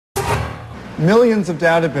Millions of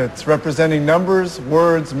data bits representing numbers,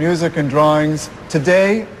 words, music, and drawings,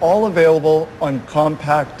 today all available on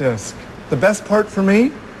compact disc. The best part for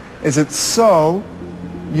me is it's so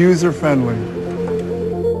user-friendly.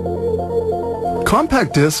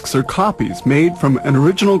 Compact discs are copies made from an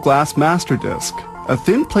original glass master disc. A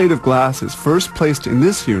thin plate of glass is first placed in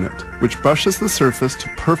this unit, which brushes the surface to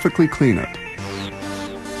perfectly clean it.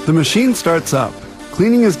 The machine starts up.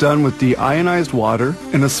 Cleaning is done with deionized water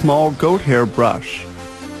and a small goat hair brush.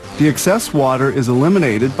 The excess water is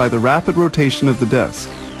eliminated by the rapid rotation of the disc.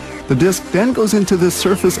 The disc then goes into this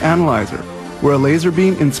surface analyzer, where a laser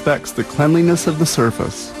beam inspects the cleanliness of the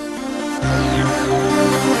surface.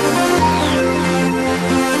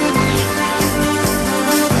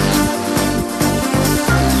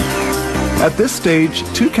 At this stage,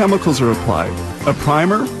 two chemicals are applied, a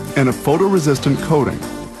primer and a photoresistant coating.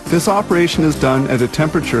 This operation is done at a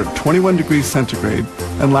temperature of 21 degrees centigrade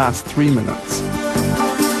and lasts 3 minutes.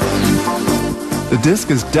 The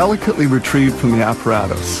disc is delicately retrieved from the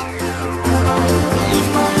apparatus.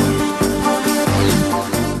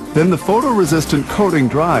 Then the photoresistant coating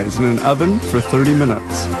dries in an oven for 30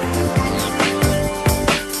 minutes.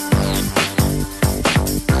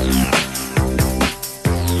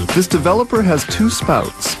 This developer has two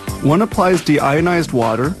spouts. One applies deionized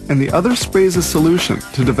water and the other sprays a solution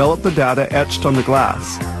to develop the data etched on the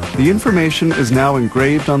glass. The information is now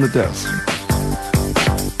engraved on the disc.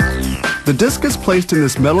 The disc is placed in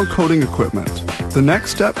this metal coating equipment. The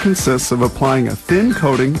next step consists of applying a thin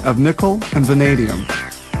coating of nickel and vanadium.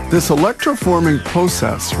 This electroforming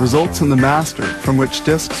process results in the master from which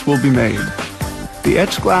discs will be made. The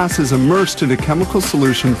etched glass is immersed in a chemical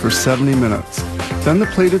solution for 70 minutes. Then the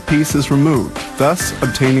plated piece is removed, thus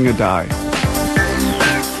obtaining a die.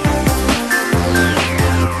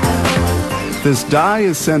 This die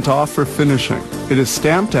is sent off for finishing. It is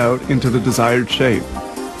stamped out into the desired shape.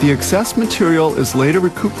 The excess material is later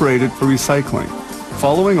recuperated for recycling.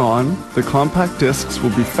 Following on, the compact discs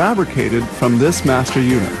will be fabricated from this master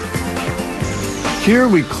unit. Here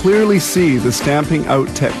we clearly see the stamping out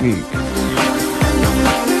technique.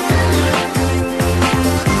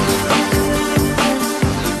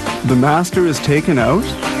 The master is taken out.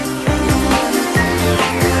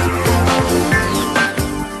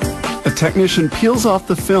 A technician peels off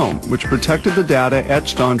the film which protected the data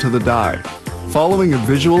etched onto the die. Following a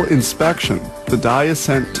visual inspection, the die is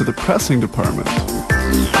sent to the pressing department.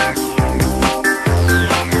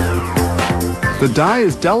 The die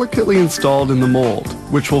is delicately installed in the mold,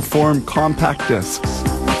 which will form compact discs.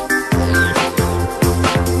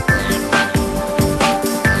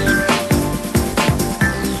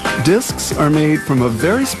 Discs are made from a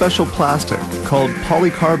very special plastic called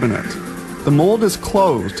polycarbonate. The mold is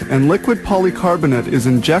closed and liquid polycarbonate is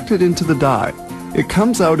injected into the die. It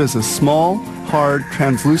comes out as a small, hard,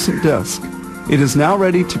 translucent disc. It is now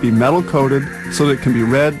ready to be metal coated so that it can be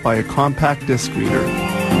read by a compact disc reader.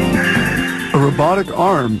 A robotic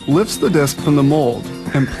arm lifts the disc from the mold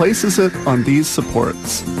and places it on these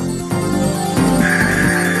supports.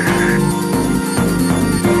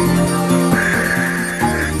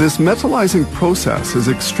 This metallizing process is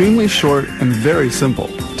extremely short and very simple,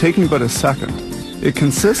 taking but a second. It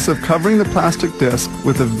consists of covering the plastic disc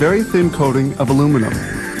with a very thin coating of aluminum.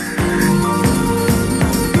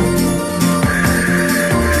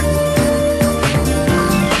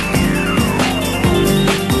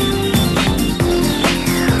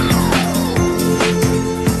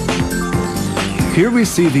 Here we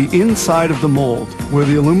see the inside of the mold, where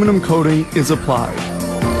the aluminum coating is applied.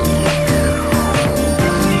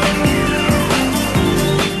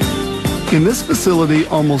 In this facility,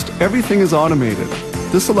 almost everything is automated.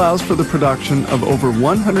 This allows for the production of over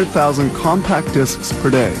 100,000 compact discs per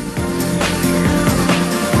day.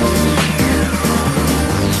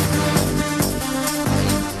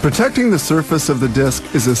 Protecting the surface of the disc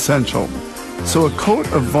is essential, so a coat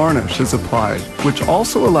of varnish is applied, which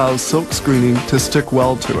also allows silk screening to stick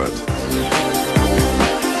well to it.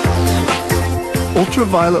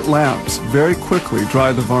 Ultraviolet lamps very quickly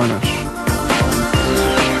dry the varnish.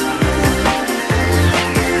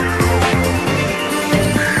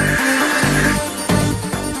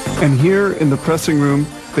 And here in the pressing room,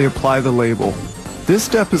 they apply the label. This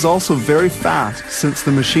step is also very fast since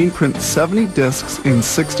the machine prints 70 discs in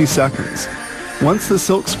 60 seconds. Once the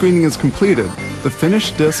silk screening is completed, the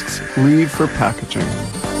finished discs leave for packaging.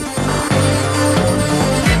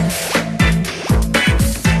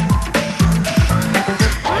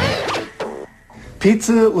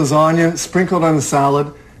 Pizza, lasagna, sprinkled on a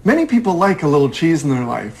salad. Many people like a little cheese in their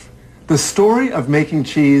life. The story of making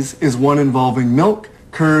cheese is one involving milk,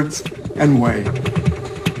 curds, and whey.